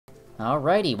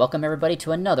Alrighty, welcome everybody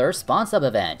to another SponSub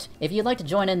event. If you'd like to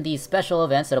join in these special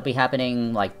events that'll be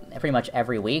happening pretty much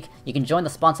every week, you can join the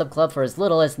SponSub Club for as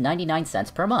little as 99 cents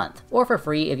per month, or for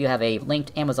free if you have a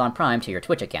linked Amazon Prime to your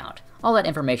Twitch account. All that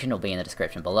information will be in the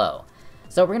description below.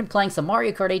 So we're going to be playing some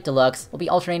Mario Kart 8 Deluxe. We'll be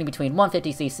alternating between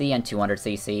 150cc and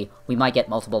 200cc. We might get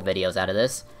multiple videos out of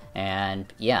this, and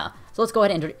yeah. So let's go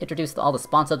ahead and introduce all the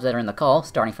SponSubs that are in the call,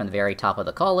 starting from the very top of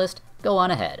the call list. Go on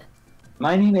ahead.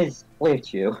 My name is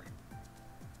Wave2.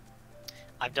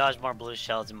 I've dodged more blue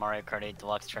shells in Mario Kart 8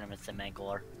 Deluxe tournaments than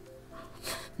Mangalore.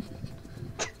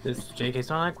 This is JK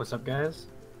Sonic. What's up, guys?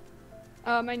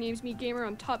 My name's Meat Gamer.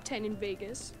 I'm top 10 in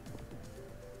Vegas.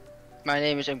 My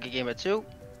name is MK Gamer 2.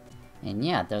 And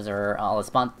yeah, those are all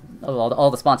the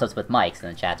all the SponSubs with mics in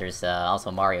the chat. There's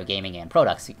also Mario Gaming and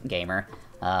Products Gamer.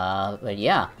 But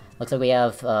yeah, looks like we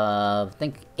have I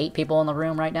think 8 people in the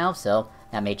room right now. So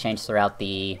that may change throughout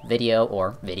the video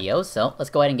or videos. So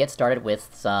let's go ahead and get started with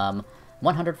some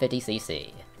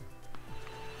 150cc.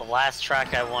 The last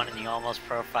track I won in the Almost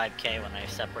Pro 5K when I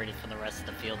separated from the rest of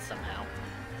the field somehow.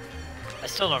 I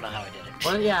still don't know how I did it.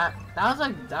 Well, yeah, that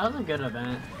was a good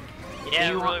event. Yeah,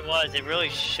 it really was. It really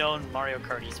shone Mario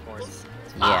Kart esports.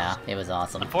 Yeah, it was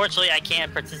awesome. Unfortunately, I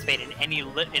can't participate in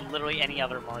literally any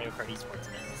other Mario Kart esports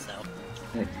event,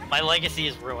 so my legacy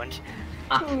is ruined.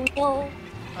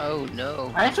 Oh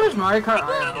no. I actually wish Mario Kart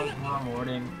was more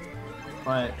rewarding,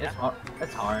 but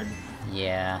it's hard.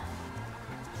 Yeah.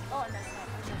 Oh,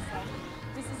 that's not.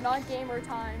 This is not gamer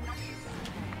time.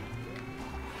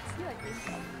 See, like green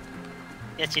shell.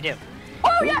 Yes, you do.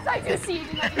 Oh yes, I do see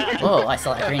it. Whoa, I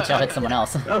saw that green shell hit someone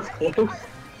else. That was close.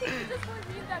 Just for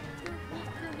me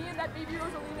and that baby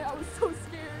Rosalina, I was so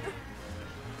scared.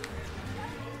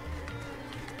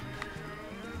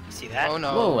 You see that? Oh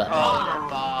no. Whoa. Oh,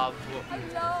 Bob.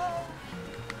 Hello.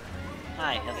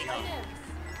 Hi, how's it going?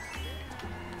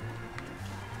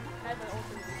 I have an old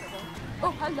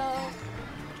Oh, hello.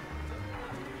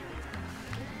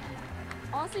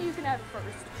 Honestly, you can have it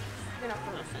first. You're not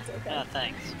first, it's okay. Oh,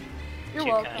 thanks. You're Too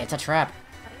welcome. kind. It's a trap.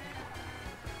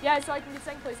 Yeah, so I can get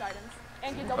second place items.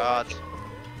 And get double God.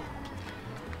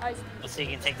 XP. Well, so you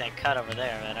can take that cut over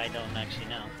there that I don't actually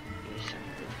know.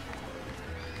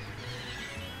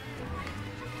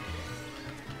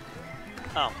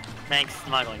 Oh, thanks,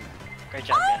 Smuggling. Great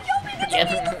job, guys.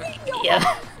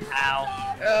 Yeah. Ow.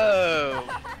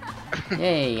 Oh.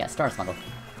 Yay, yeah, Star Smuggle.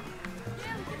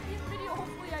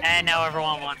 And now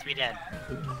everyone wants me dead.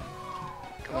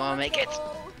 Come on, make it.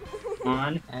 Come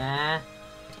on. Alright.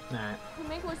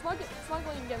 Make more smuggling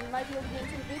again. We might be able to get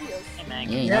into the videos. Hey, man.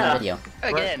 Yay, Yeah. another video.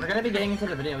 Again. We're gonna be getting into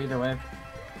the video either way.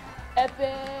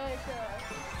 Epic.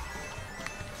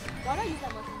 Why not use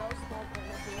that much? That was small point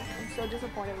of view. I'm so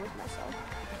disappointed with myself.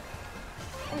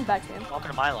 I'm back to him. Welcome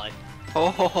to my life.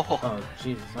 Oh. Oh,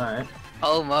 Jesus, alright.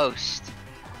 Almost.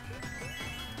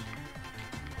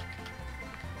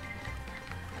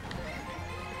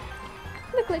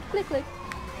 Click, click, click, click.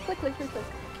 Click, click, click, click.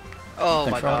 Oh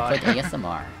my Control god. click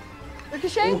ASMR.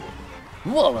 Ricochet?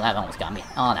 Whoa, that almost got me.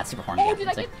 Oh, that super horn Oh, again. did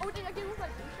I It's get like- hit by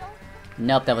blue shell?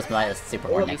 Nope, that was my super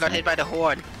horn You next got to me. hit by the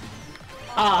horn.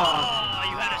 Ah.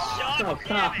 Oh, you had a shot? Oh,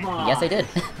 come on. Yes, I did.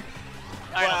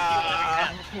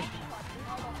 Alright,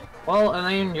 Well,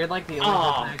 I mean, you're like the only Oh.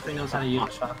 person that actually knows how to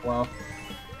use shock well.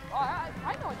 Oh, I know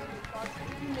I can use shock,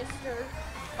 mister.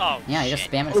 Oh, Yeah, you just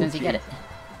shit. spam it as soon as you get it.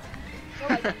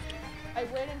 So, I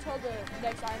wait until the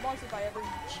next iron box if I ever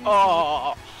choose.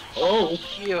 Oh. Oh,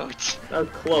 Cute. that was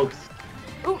close.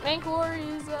 Ooh, Mangalore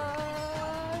is,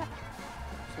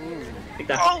 Take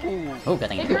that. Oh. Oh, good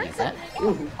thing I It didn't hurts use that.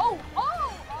 something. Oh,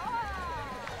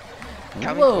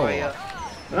 Coming Whoa. for you.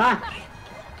 Ah.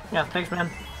 Yeah, thanks, man.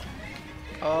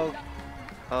 Oh.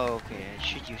 Okay, I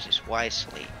should use this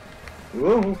wisely.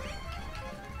 Ooh.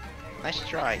 Nice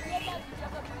try.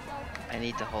 I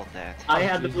need to hold that. I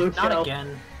had the blue Not shell.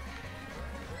 again.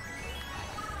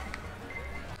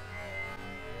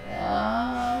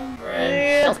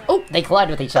 Oh, they collide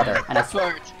with each other. And it's,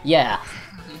 Flirt. yeah.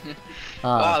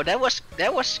 Wow, that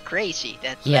was crazy.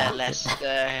 That Yeah. last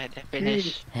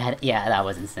finish. Yeah, that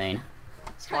was insane.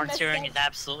 Storm Turing is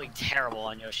absolutely terrible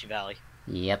on Yoshi Valley.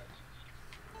 Yep.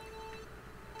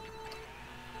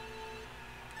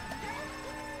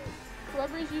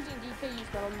 Whoever is using DK use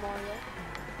Metal Mario.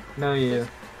 No, you.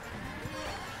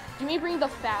 Do me bring the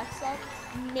facts up,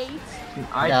 mate?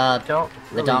 I don't.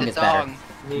 The really dong The is better. dong.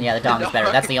 Yeah, the dong is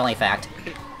better. That's the only fact.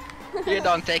 Here,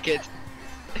 dong, take it.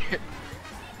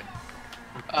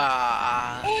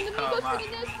 Ah. Oh, and then he goes come for on. the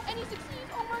disc, and he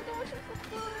succeeds. Oh my gosh, I'm so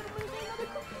good. I'm gonna get another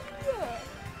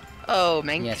cookie. Oh,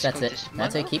 Mank Yes, is that's going it. to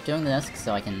That's it. smuggle. Keep doing this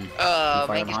so I can. Oh,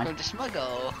 far Mank is behind. going to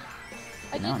smuggle.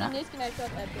 I No, did not- disconnect up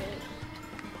that bit.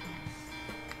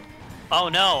 Oh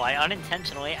no, I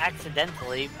unintentionally,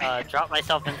 accidentally, dropped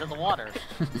myself into the water.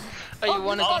 Oh, you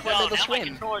wanted Oh to do a no, little now my swim?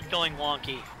 controller's going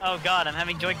wonky. Oh god, I'm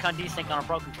having Joy-Con desync on a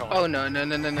Pro controller. Oh no, no,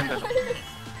 no, no, no, no. Nice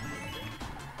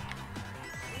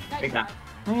Take that.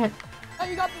 try. Dang it. Oh,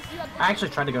 you got this. You got this. I actually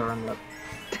tried to go around the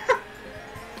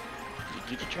You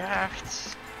do the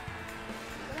drafts.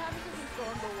 What happens if we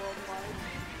storm the worldwide?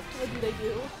 What do they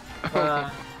do? Uh,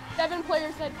 7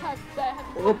 players that have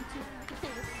Whoop. to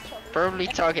compete with each other. Probably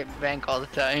target bank all the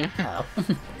time. Oh.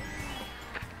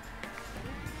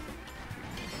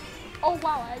 Oh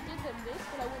wow, I did them this,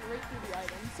 but I went right through the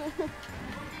items.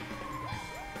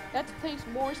 That takes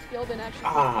more skill than actually.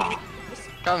 Ah.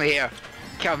 Come here.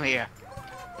 Come here.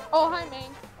 Oh hi,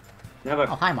 Main. Never.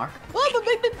 Oh, hi, Mark. Oh, the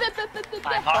big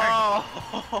My heart.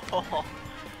 Oh.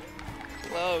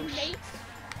 Close. Nate.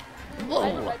 Whoa. I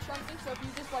have a red chunking, so if you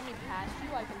just let me pass you,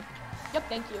 I can. Yep,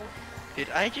 thank you. Dude,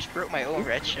 I just broke my own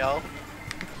red shell.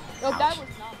 Oh, that Ouch. was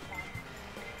not fun.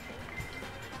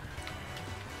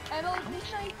 And the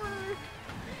sniper.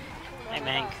 Hey,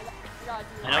 Mank. God,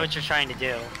 I know what you're trying to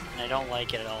do, and I don't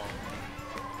like it at all.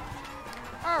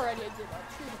 Alrighty, I give up.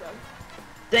 Here you go.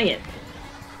 Dang it.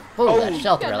 Oh, that Oh.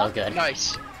 shell throw, that was good.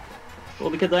 Nice. Well,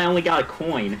 because I only got a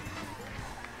coin.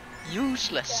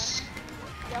 Useless.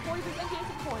 Yeah, 40% chance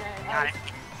of corner. I Got was it.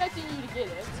 expecting you to get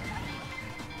it.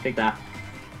 Take that.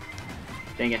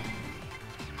 Dang it.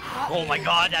 Not Oh my you.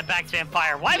 god, that backspam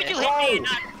fire. Why would you hit me and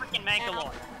not freaking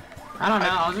Mangalore? I don't know,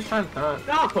 I was just trying to throw it.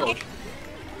 No!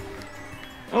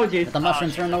 Oh jeez. But the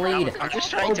mushrooms are in the lead. I'm just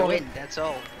trying to win, that's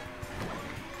all.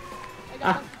 I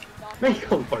got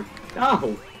Mangalore.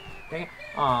 No! Dang it.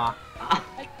 Aw.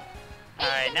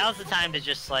 Alright, now's the time to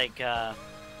just like, Oh,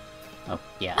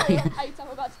 yeah. I'm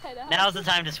about to head out. now's the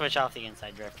time to switch off the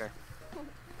inside drifter.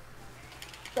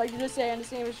 So I could just say I'm the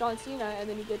same as John Cena, and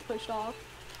then you get pushed off.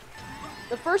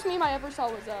 The first meme I ever saw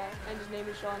was, and his name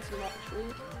is John Cena, actually.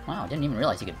 Wow, I didn't even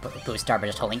realize you could boost start by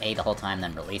just holding A the whole time,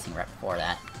 then releasing right before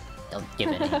that. They'll give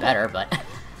it any better, but...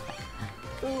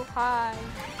 Ooh, hi.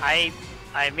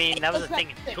 I mean, that was a thing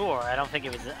in Tour. I don't think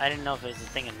it was, I didn't know if it was a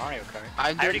thing in Mario Kart.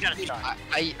 I already got a star.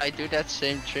 I do that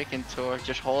same trick in Tour,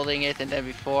 just holding it and then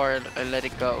before I let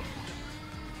it go.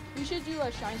 We should do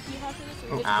a shine team after this. So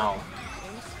we Oh, get to ow. go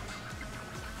games.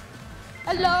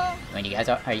 Hello! I mean,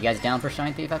 are you guys down for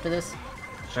Shine Thief after this?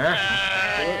 Sure.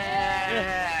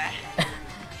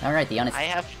 Alright, the honest... I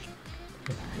have.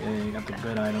 Yeah, you got the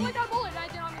good Oh item. my god, bullet! I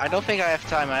did on I don't think I have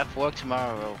time. I have work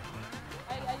tomorrow.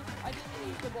 I didn't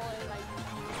use the bullet and I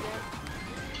used it.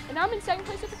 And now I'm in second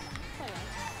place at the plant.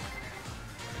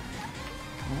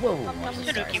 Whoa, I'm watch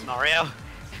the Tanuki stars. Mario.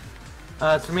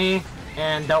 It's me,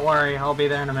 and don't worry, I'll be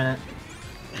there in a minute.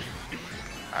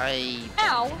 I.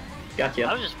 Ow! I Gotcha.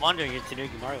 was just wondering if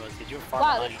Tanuki Mario was, because you were far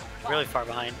Wow, behind. Really far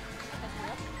behind.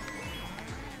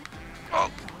 Oh.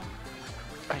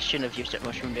 I shouldn't have used that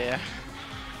mushroom there.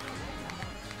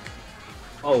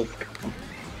 Oh.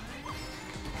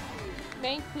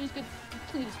 Mank, please tell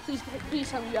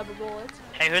me you have a bullet.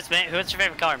 Hey, who's your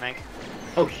favorite color, Mank?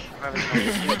 Oh.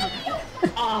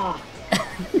 Ah.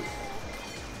 Yo,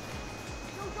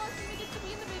 Johnson, gets to be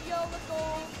in the video, let's go!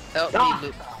 Ah.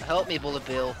 Help me, Bullet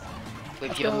Bill, with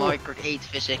Let's your go. micro 8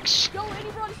 physics. Yo,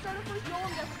 any brought a starter first, yo, I'm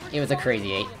definitely It was a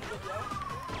crazy 8.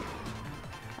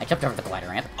 I jumped over the glider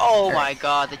ramp. Oh my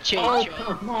god, the change.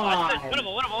 Oh, come on.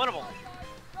 Winnable.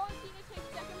 John Cena takes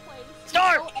second place.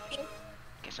 Start! So epic.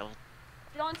 Guess I'll.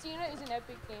 John Cena is an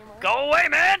epic gamer. Go away,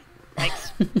 man!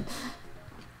 Thanks.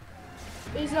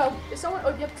 Is someone,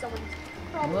 oh, yep, someone.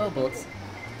 Probably. Whoa, bullets.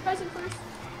 Guys in first.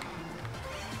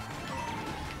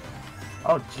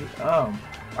 Oh, gee, oh.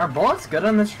 Are bullets good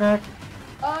on this track?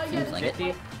 Yeah, Seems this like is it.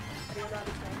 like-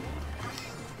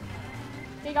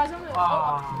 Hey guys, I'm gonna.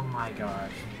 Oh my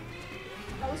gosh.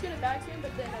 I was gonna back him,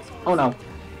 but then I saw. Oh no.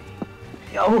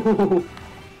 Yo.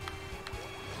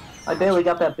 I barely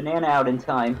got that banana out in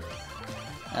time.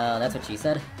 That's what she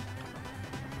said.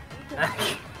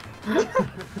 Let's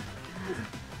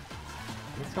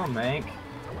go, Mank.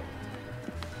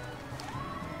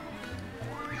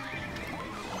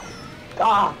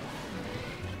 Ah.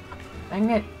 Dang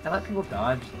it, I let people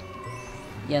dodge.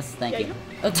 Yes, thank Yeah, you. you-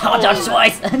 Oh, dodge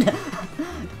twice! Wait a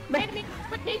minute,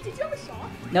 but Nate, did you have a shot?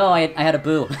 No, I had a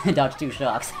boo. Dodged 2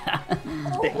 shocks.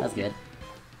 That was good.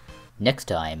 Next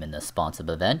time in the SponSub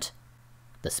event,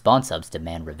 the SponSubs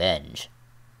demand revenge.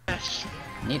 Yes.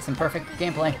 Need some perfect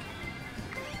gameplay.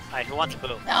 Alright, who wants a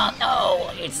boo? Oh no!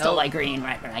 It's still No. like green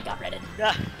right when I got redded.